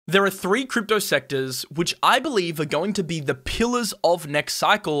There are three crypto sectors which I believe are going to be the pillars of next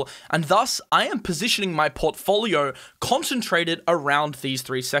cycle, and thus I am positioning my portfolio concentrated around these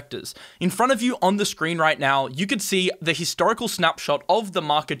three sectors. In front of you on the screen right now, you can see the historical snapshot of the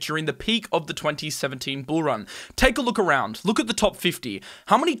market during the peak of the 2017 bull run. Take a look around. Look at the top 50.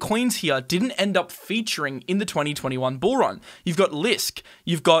 How many coins here didn't end up featuring in the 2021 bull run? You've got Lisk,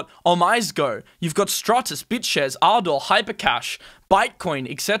 you've got 𝗏𝗏𝗏𝗏𝗏, you've got Stratus, BitShares, 𝗏𝗏𝗏𝗏𝗏𝗏, 𝗏𝗏𝗏𝗏𝗏𝗏, Bytecoin,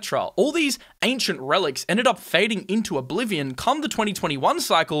 etc. All these ancient relics ended up fading into oblivion come the 2021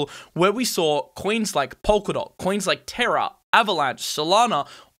 cycle, where we saw coins like Polkadot, coins like Terra, Avalanche, Solana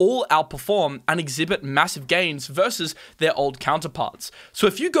all outperform and exhibit massive gains versus their old counterparts. So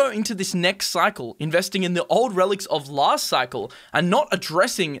if you go into this next cycle investing in the old relics of last cycle and not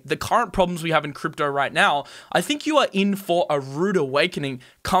addressing the current problems we have in crypto right now, I think you are in for a rude awakening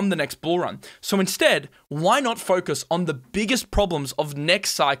come the next bull run. So instead, why not focus on the biggest problems of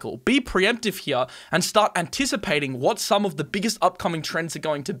next cycle? Be preemptive here and start anticipating what some of the biggest upcoming trends are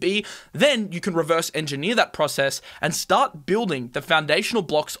going to be. Then you can reverse engineer that process and start building the foundational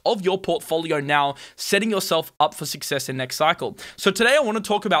blocks of your portfolio now, setting yourself up for success in next cycle. So today I want to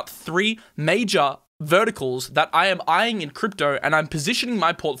talk about three major verticals that I am eyeing in crypto and I'm positioning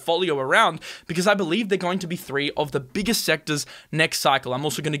my portfolio around because I believe they're going to be three of the biggest sectors next cycle. I'm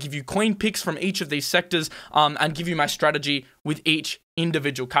also going to give you coin picks from each of these sectors and give you my strategy with each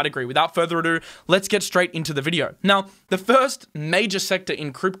individual category. Without further ado, let's get straight into the video. Now, the first major sector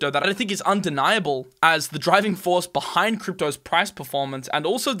in crypto that I think is undeniable as the driving force behind crypto's price performance and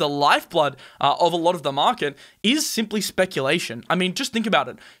also the lifeblood of a lot of the market is simply speculation. I mean, just think about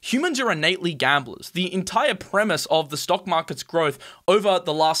it. Humans are innately gamblers. The entire premise of the stock market's growth over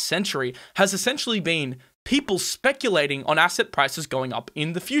the last century has essentially been people speculating on asset prices going up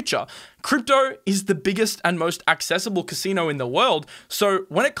in the future. Crypto is the biggest and most accessible casino in the world, so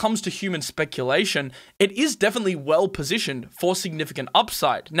when it comes to human speculation, it is definitely well positioned for significant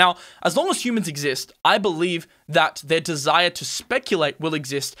upside. Now, as long as humans exist, I believe that their desire to speculate will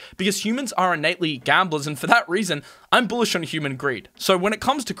exist because humans are innately gamblers, and for that reason, I'm bullish on human greed. So when it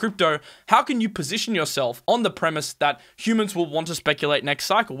comes to crypto, how can you position yourself on the premise that humans will want to speculate next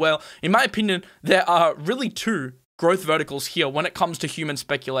cycle? Well, in my opinion, there are really two growth verticals here when it comes to human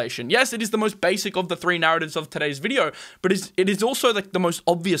speculation. Yes, it is the most basic of the three narratives of today's video, but it is also like the most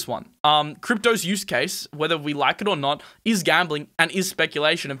obvious one. Crypto's use case, whether we like it or not, is gambling and is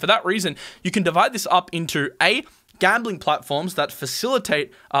speculation. And for that reason, you can divide this up into gambling platforms that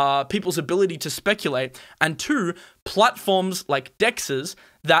facilitate people's ability to speculate, and two, platforms like DEXs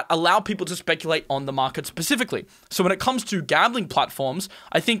that allow people to speculate on the market specifically. So when it comes to gambling platforms,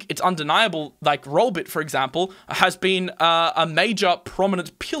 I think it's undeniable, like Rollbit, for example, has been a major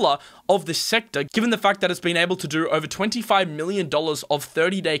prominent pillar of this sector, given the fact that it's been able to do over $25 million of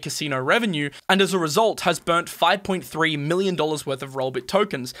 30-day casino revenue, and as a result has burnt $5.3 million worth of Rollbit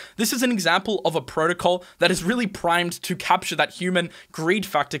tokens. This is an example of a protocol that is really primed to capture that human greed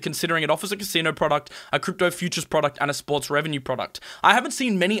factor, considering it offers a casino product, a crypto futures product, and a sports revenue product. I haven't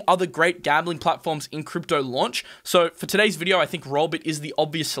seen many other great gambling platforms in crypto launch, so for today's video, I think Rollbit is the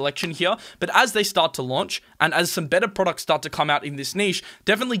obvious selection here, but as they start to launch, and as some better products start to come out in this niche,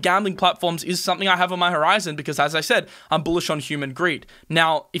 definitely gambling platforms is something I have on my horizon because, as I said, I'm bullish on human greed.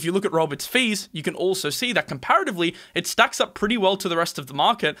 Now, if you look at Rollbit's fees, you can also see that comparatively, it stacks up pretty well to the rest of the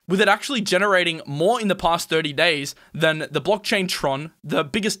market, with it actually generating more in the past 30 days than the blockchain Tron, the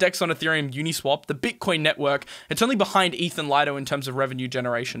biggest DEX on Ethereum Uniswap, the Bitcoin network. It's only behind ETH and Lido in terms of revenue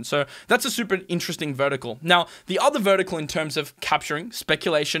generation. So that's a super interesting vertical. Now, the other vertical in terms of capturing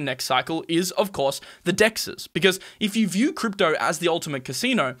speculation next cycle is, of course, the DEXs. Because if you view crypto as the ultimate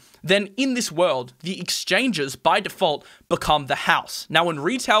casino, then in this world, the exchanges by default become the house. Now, when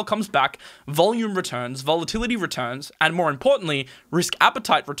retail comes back, volume returns, volatility returns, and more importantly, risk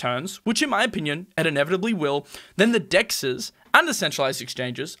appetite returns, which in my opinion, it inevitably will, then the DEXs and the centralized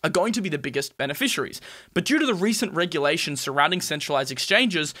exchanges are going to be the biggest beneficiaries. But due to the recent regulations surrounding centralized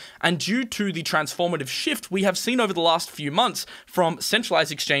exchanges and due to the transformative shift we have seen over the last few months from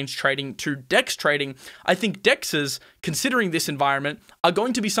centralized exchange trading to DEX trading, I think DEXs, considering this environment, are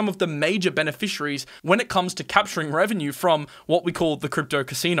going to be some of the major beneficiaries when it comes to capturing revenue from what we call the crypto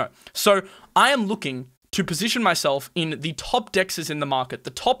casino. So I am looking to position myself in the top DEXs in the market, the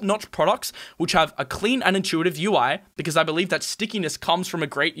top-notch products which have a clean and intuitive UI, because I believe that stickiness comes from a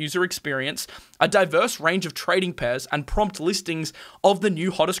great user experience, a diverse range of trading pairs and prompt listings of the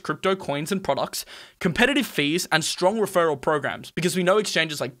new hottest crypto coins and products, competitive fees, and strong referral programs. Because we know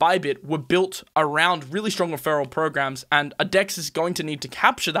exchanges like Bybit were built around really strong referral programs, and a DEX is going to need to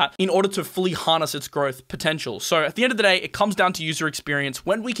capture that in order to fully harness its growth potential. So at the end of the day, it comes down to user experience.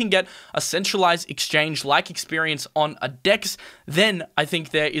 When we can get a centralized exchange-like experience on a DEX, then I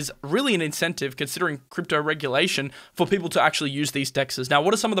think there is really an incentive, considering crypto regulation, for people to actually use these DEXs. Now,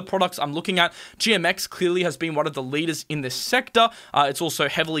 what are some of the products I'm looking at? GMX clearly has been one of the leaders in this sector. It's also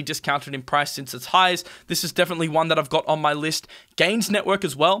heavily discounted in price since its highs. This is definitely one that I've got on my list. Gains Network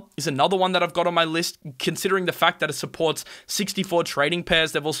as well is another one that I've got on my list, considering the fact that it supports 64 trading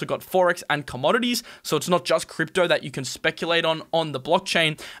pairs. They've also got Forex and commodities, so it's not just crypto that you can speculate on the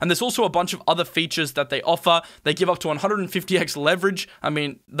blockchain. And there's also a bunch of other features that they offer. They give up to 150x leverage. I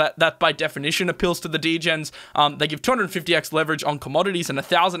mean, that by definition appeals to the degens. They give 250x leverage on commodities and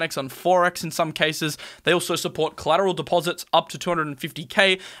 1000x on Forex in some cases. They also support collateral deposits up to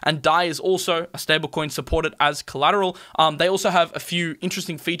 250k, and DAI is also a stablecoin supported as collateral. They also have a few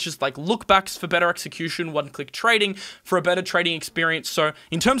interesting features like lookbacks for better execution, one-click trading for a better trading experience. So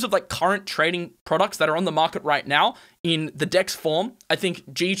in terms of like current trading products that are on the market right now, in the DEX form, I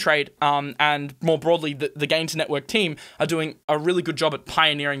think G-Trade and more broadly the Gains Network team are doing a really good job at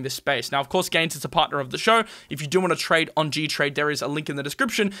pioneering this space. Now, of course, Gains is a partner of the show. If you do want to trade on G-Trade, there is a link in the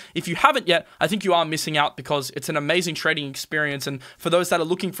description. If you haven't yet, I think you are missing out because it's an amazing trading experience. And for those that are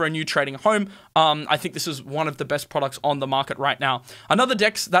looking for a new trading home, I think this is one of the best products on the market right now. Another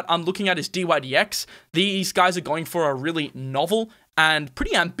DEX that I'm looking at is DYDX. These guys are going for a really novel and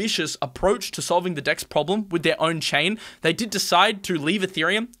pretty ambitious approach to solving the DEX problem with their own chain. They did decide to leave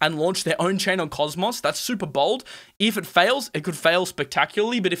Ethereum and launch their own chain on Cosmos. That's super bold. If it fails, it could fail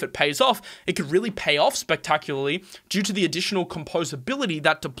spectacularly, but if it pays off, it could really pay off spectacularly due to the additional composability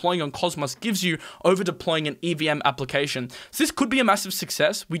that deploying on Cosmos gives you over deploying an EVM application. So this could be a massive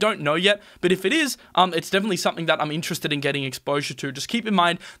success. We don't know yet, but if it is, it's definitely something that I'm interested in getting exposure to. Just keep in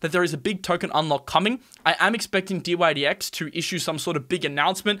mind that there is a big token unlock coming. I am expecting DYDX to issue some sort of big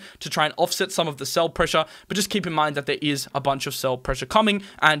announcement to try and offset some of the sell pressure, but just keep in mind that there is a bunch of sell pressure coming,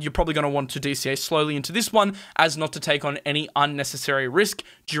 and you're probably going to want to DCA slowly into this one as not to take on any unnecessary risk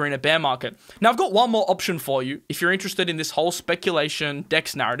during a bear market. Now, I've got one more option for you if you're interested in this whole speculation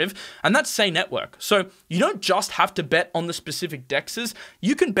DEX narrative, and that's Say Network. So you don't just have to bet on the specific DEXs,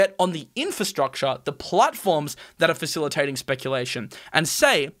 you can bet on the infrastructure, the platforms that are facilitating speculation. And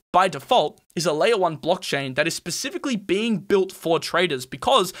Say, by default, is a layer 1 blockchain that is specifically being built for traders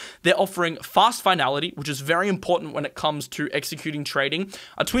because they're offering fast finality, which is very important when it comes to executing trading,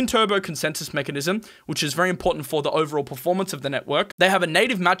 a twin turbo consensus mechanism, which is very important for the overall performance of the network. They have a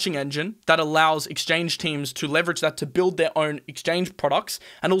native matching engine that allows exchange teams to leverage that to build their own exchange products,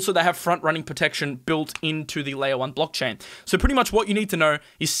 and also they have front running protection built into the layer 1 blockchain. So pretty much what you need to know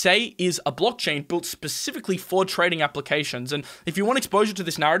is Say is a blockchain built specifically for trading applications, and if you want exposure to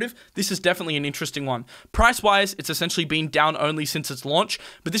this narrative, this is definitely an interesting one. Price-wise, it's essentially been down only since its launch,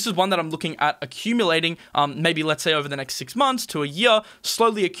 but this is one that I'm looking at accumulating, maybe let's say over the next 6 months to a year,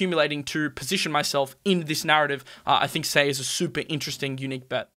 slowly accumulating to position myself in this narrative. I think Say is a super interesting, unique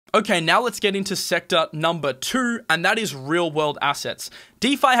bet. Okay, now let's get into sector number 2, and that is real-world assets.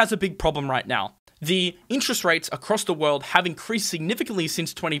 DeFi has a big problem right now. The interest rates across the world have increased significantly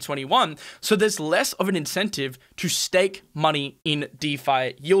since 2021, so there's less of an incentive to stake money in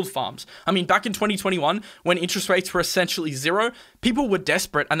DeFi yield farms. I mean, back in 2021, when interest rates were essentially zero, people were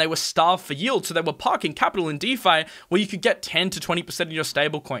desperate and they were starved for yield, so they were parking capital in DeFi where you could get 10 to 20% in your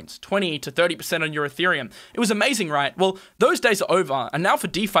stablecoins, 20 to 30% on your Ethereum. It was amazing, right? Well, those days are over, and now for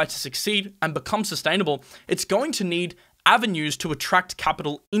DeFi to succeed and become sustainable, it's going to need avenues to attract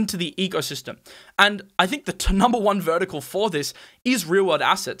capital into the ecosystem. And I think the number one vertical for this is real world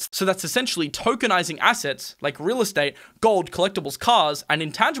assets. So that's essentially tokenizing assets like real estate, gold, collectibles, cars, and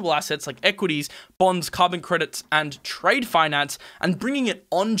intangible assets like equities, bonds, carbon credits, and trade finance, and bringing it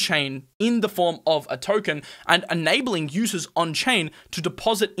on-chain in the form of a token and enabling users on-chain to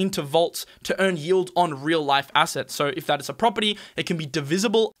deposit into vaults to earn yield on real-life assets. So if that is a property, it can be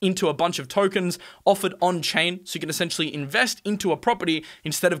divisible into a bunch of tokens offered on-chain, so you can essentially invest into a property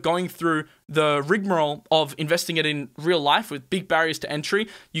instead of going through the rigmarole of investing it in real life with big barriers to entry.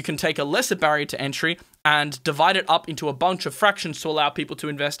 You can take a lesser barrier to entry and divide it up into a bunch of fractions to allow people to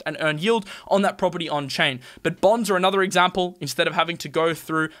invest and earn yield on that property on chain. But bonds are another example. Instead of having to go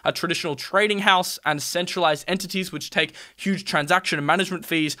through a traditional trading house and centralized entities which take huge transaction and management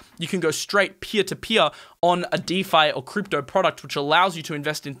fees, you can go straight peer-to-peer on a DeFi or crypto product, which allows you to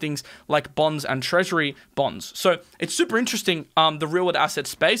invest in things like bonds and treasury bonds. So it's super interesting, the real world asset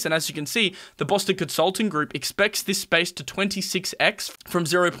space. And as you can see, the Boston Consulting Group expects this space to 26x from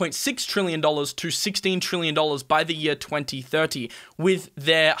 $0.6 trillion to $16 trillion by the year 2030, with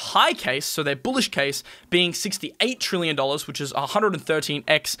their high case, so their bullish case, being $68 trillion, which is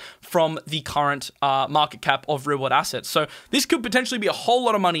 113x from the current market cap of real world assets. So this could potentially be a whole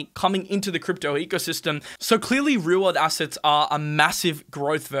lot of money coming into the crypto ecosystem. So clearly real world assets are a massive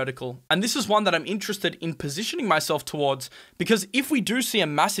growth vertical. And this is one that I'm interested in positioning myself towards, because if we do see a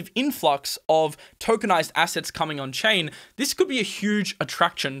massive influx of tokenized assets coming on chain, this could be a huge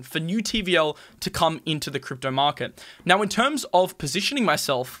attraction for new TVL to come into the crypto market. Now, in terms of positioning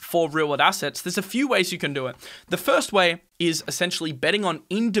myself for real world assets, there's a few ways you can do it. The first way is essentially betting on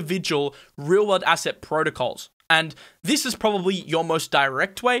individual real world asset protocols. And this is probably your most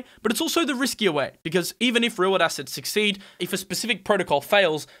direct way, but it's also the riskier way, because even if real world assets succeed, if a specific protocol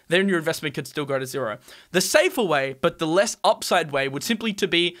fails, then your investment could still go to zero. The safer way, but the less upside way, would simply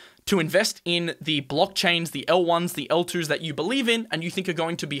be to invest in the blockchains, the L1s, the L2s that you believe in and you think are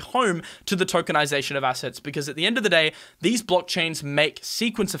going to be home to the tokenization of assets. Because at the end of the day, these blockchains make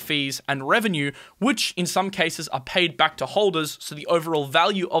sequencer fees and revenue, which in some cases are paid back to holders, so the overall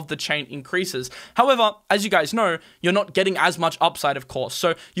value of the chain increases. However, as you guys know, you're not getting as much upside, of course.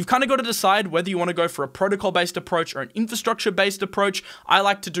 So you've kind of got to decide whether you want to go for a protocol-based approach or an infrastructure-based approach. I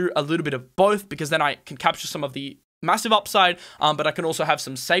like to do a little bit of both, because then I can capture some of the massive upside, but I can also have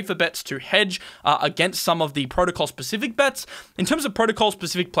some safer bets to hedge against some of the protocol-specific bets. In terms of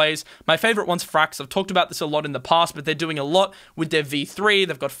protocol-specific plays, my favorite one's Frax. I've talked about this a lot in the past, but they're doing a lot with their V3.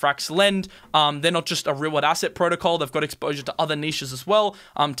 They've got Frax Lend. They're not just a real-world asset protocol. They've got exposure to other niches as well,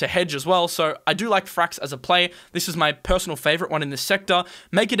 to hedge as well. So I do like Frax as a play. This is my personal favorite one in this sector.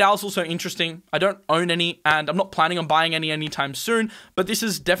 MakerDAO is also interesting. I don't own any, and I'm not planning on buying any anytime soon, but this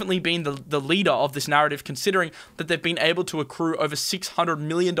has definitely been the leader of this narrative, considering that they've been able to accrue over $600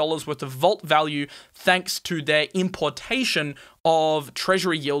 million worth of vault value thanks to their importation of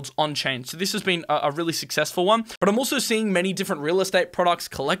treasury yields on chain. So this has been a really successful one. But I'm also seeing many different real estate products,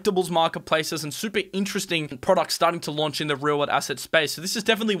 collectibles marketplaces, and super interesting products starting to launch in the real world asset space. So this is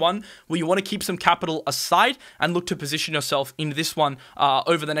definitely one where you want to keep some capital aside and look to position yourself in this one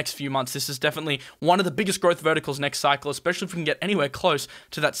over the next few months. This is definitely one of the biggest growth verticals next cycle, especially if we can get anywhere close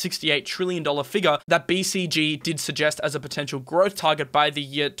to that $68 trillion figure that BCG did suggest as a potential growth target by the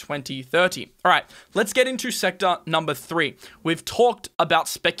year 2030. All right, let's get into sector number 3. We've talked about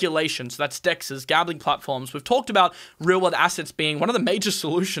speculation, so that's DEXs, gambling platforms. We've talked about real-world assets being one of the major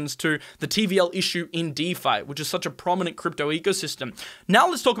solutions to the TVL issue in DeFi, which is such a prominent crypto ecosystem. Now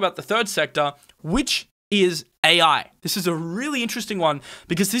let's talk about the third sector, which is AI. This is a really interesting one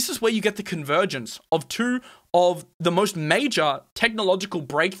because this is where you get the convergence of two of the most major technological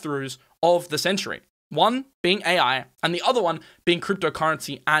breakthroughs of the century. One being AI, and the other one being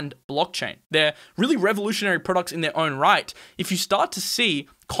cryptocurrency and blockchain. They're really revolutionary products in their own right. If you start to see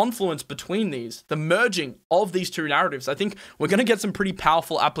confluence between these, the merging of these two narratives, I think we're going to get some pretty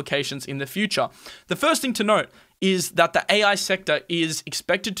powerful applications in the future. The first thing to note is that the AI sector is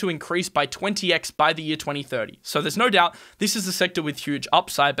expected to increase by 20x by the year 2030. So there's no doubt this is a sector with huge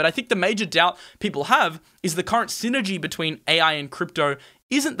upside, but I think the major doubt people have is the current synergy between AI and crypto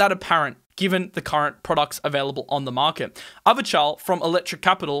isn't that apparent given the current products available on the market. 𝗬𝗏𝗄𝗏 from Electric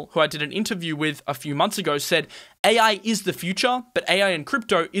Capital, who I did an interview with a few months ago, said, AI is the future, but AI and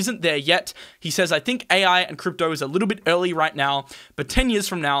crypto isn't there yet. He says, I think AI and crypto is a little bit early right now, but 10 years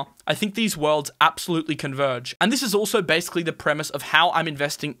from now, I think these worlds absolutely converge. And this is also basically the premise of how I'm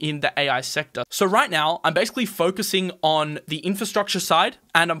investing in the AI sector. So right now, I'm basically focusing on the infrastructure side,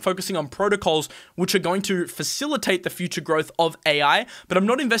 and I'm focusing on protocols which are going to facilitate the future growth of AI, but I'm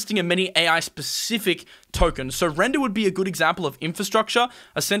not investing in many AI-specific tokens. So Render would be a good example of infrastructure.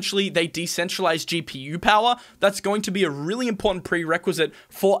 Essentially, they decentralize GPU power. That's going to be a really important prerequisite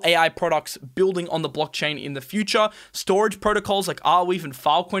for AI products building on the blockchain in the future. Storage protocols like 𝗏𝗏𝗏𝗏 and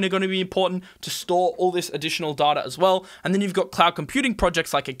Filecoin are going to be important to store all this additional data as well. And then you've got cloud computing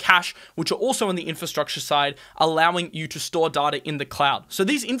projects like Akash, which are also on the infrastructure side, allowing you to store data in the cloud. So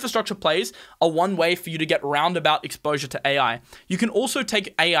these infrastructure plays are one way for you to get roundabout exposure to AI. You can also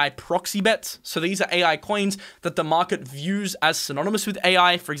take AI proxy bets. So these are AI coins that the market views as synonymous with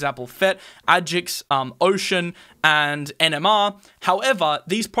AI. For example, 𝗏, 𝗏𝗃, 𝗏𝗏𝗃, and NMR. However,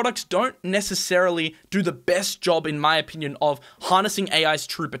 these products don't necessarily do the best job, in my opinion, of harnessing AI's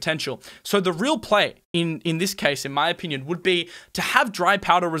true potential. So the real play in this case, in my opinion, would be to have dry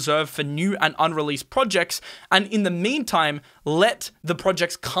powder reserve for new and unreleased projects, and in the meantime, let the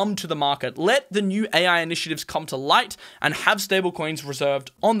projects come to the market. Let the new AI initiatives come to light and have stablecoins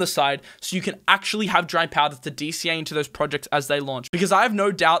reserved on the side so you can actually have dry powder to DCA into those projects as they launch. Because I have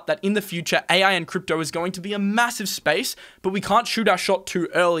no doubt that in the future, AI and crypto is going to be a massive space, but we can't shoot our shot too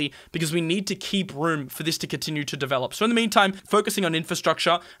early because we need to keep room for this to continue to develop. So in the meantime, focusing on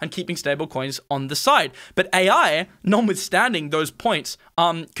infrastructure and keeping stablecoins on the side. But AI, notwithstanding those points,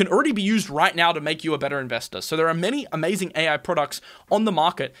 can already be used right now to make you a better investor. So there are many amazing AI products on the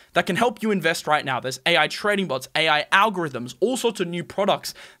market that can help you invest right now. There's AI trading bots, AI algorithms, all sorts of new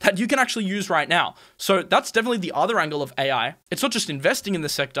products that you can actually use right now. So that's definitely the other angle of AI. It's not just investing in the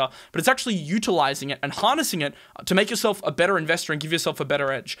sector, but it's actually utilizing it and harnessing it to make yourself a better investor and give yourself a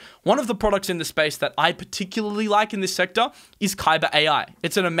better edge. One of the products in the space that I particularly like in this sector is KyberAI.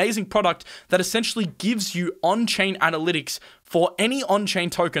 It's an amazing product that essentially gives you on-chain analytics for any on-chain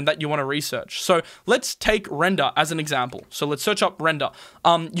token that you want to research. So let's take Render as an example. So let's search up Render.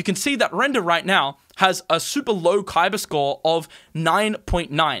 You can see that Render right now has a super low Kyber score of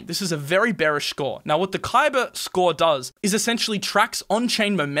 9.9. This is a very bearish score. Now, what the Kyber score does is essentially tracks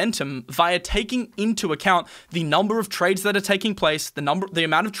on-chain momentum via taking into account the number of trades that are taking place, the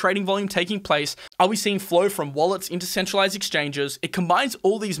amount of trading volume taking place. Are we seeing flow from wallets into centralized exchanges? It combines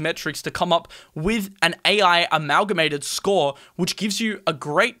all these metrics to come up with an AI amalgamated score, which gives you a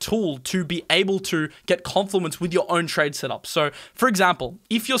great tool to be able to get confluence with your own trade setup. So, for example,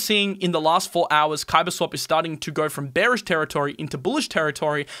 if you're seeing in the last 4 hours, KyberSwap is starting to go from bearish territory into bullish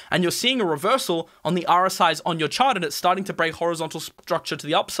territory, and you're seeing a reversal on the RSIs on your chart, and it's starting to break horizontal structure to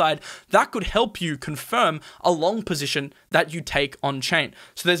the upside, that could help you confirm a long position that you take on chain.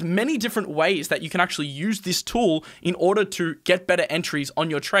 So there's many different ways that you can actually use this tool in order to get better entries on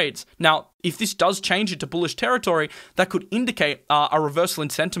your trades. Now, if this does change into bullish territory, that could indicate a reversal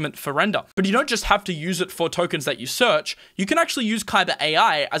in sentiment for Render. But you don't just have to use it for tokens that you search. You can actually use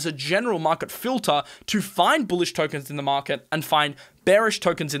KyberAI as a general market filter to find bullish tokens in the market and find bearish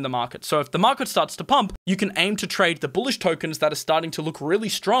tokens in the market. So if the market starts to pump, you can aim to trade the bullish tokens that are starting to look really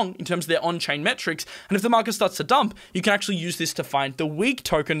strong in terms of their on-chain metrics. And if the market starts to dump, you can actually use this to find the weak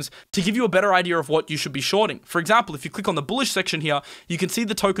tokens to give you a better idea of what you should be shorting. For example, if you click on the bullish section here, you can see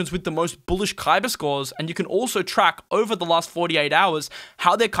the tokens with the most bullish Kyber scores, and you can also track over the last 48 hours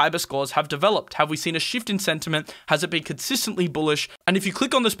how their Kyber scores have developed. Have we seen a shift in sentiment? Has it been consistently bullish? And if you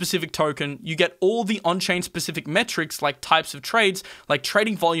click on the specific token, you get all the on-chain specific metrics like types of trades, like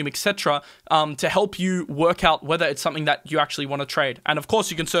trading volume, etc., to help you work out whether it's something that you actually want to trade. And of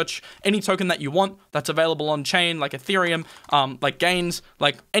course, you can search any token that you want that's available on chain, like Ethereum, like Gains,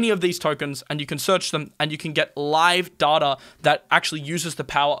 like any of these tokens, and you can search them and you can get live data that actually uses the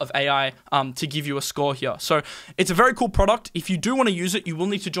power of AI to give you a score here. So it's a very cool product. If you do want to use it, you will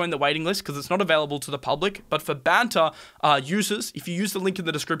need to join the waiting list because it's not available to the public. But for Banter users, if you use the link in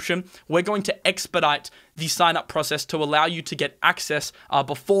the description, we're going to expedite the sign-up process to allow you to get access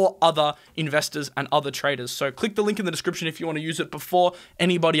before other investors and other traders. So click the link in the description if you want to use it before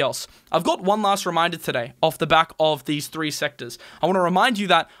anybody else. I've got one last reminder today off the back of these 3 sectors. I want to remind you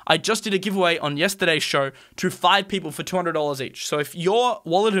that I just did a giveaway on yesterday's show to 5 people for $200 each. So if your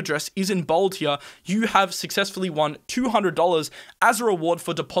wallet address is in bold here, you have successfully won $200 as a reward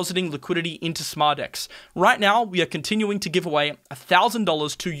for depositing liquidity into SmarDex. Right now, we are continuing to give away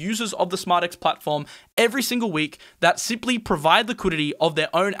 $1,000 to users of the SmarDex platform every single week that simply provide liquidity of their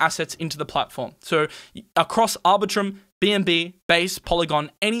own assets into the platform. So across Arbitrum, BNB, Base,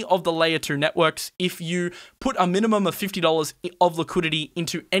 Polygon, any of the layer 2 networks, if you put a minimum of $50 of liquidity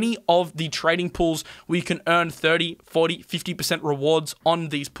into any of the trading pools where you can earn 30, 40, 50% rewards on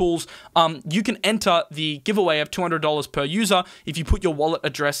these pools, you can enter the giveaway of $200 per user if you put your wallet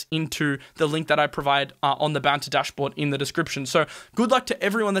address into the link that I provide on the Banter dashboard in the description. So good luck to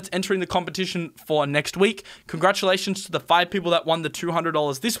everyone that's entering the competition for next week. Congratulations to the 5 people that won the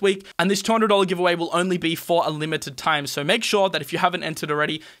 $200 this week. And this $200 giveaway will only be for a limited time. So make sure that if you haven't entered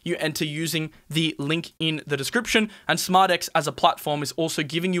already, you enter using the link in the description. And SmarDex as a platform is also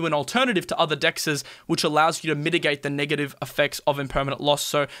giving you an alternative to other dexes, which allows you to mitigate the negative effects of impermanent loss.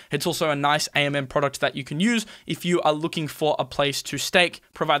 So it's also a nice AMM product that you can use if you are looking for a place to stake,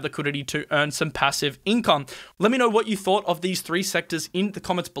 provide liquidity to earn some passive income. Let me know what you thought of these three sectors in the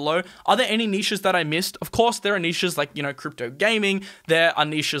comments below. Are there any niches that I missed? Of course, there are niches like, crypto gaming. There are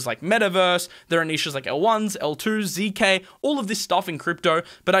niches like metaverse. There are niches like L1s, L2s, ZK, all of this stuff in crypto.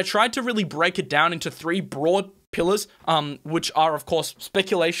 But I tried to really break it down into three broad pillars, which are, of course,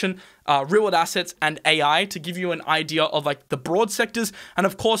 speculation, real-world assets, and AI, to give you an idea of like the broad sectors. And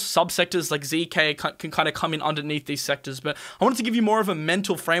of course, subsectors like ZK can kind of come in underneath these sectors. But I wanted to give you more of a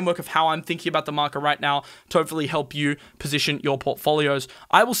mental framework of how I'm thinking about the market right now to hopefully help you position your portfolios.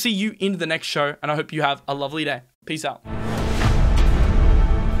 I will see you in the next show, and I hope you have a lovely day. Peace out.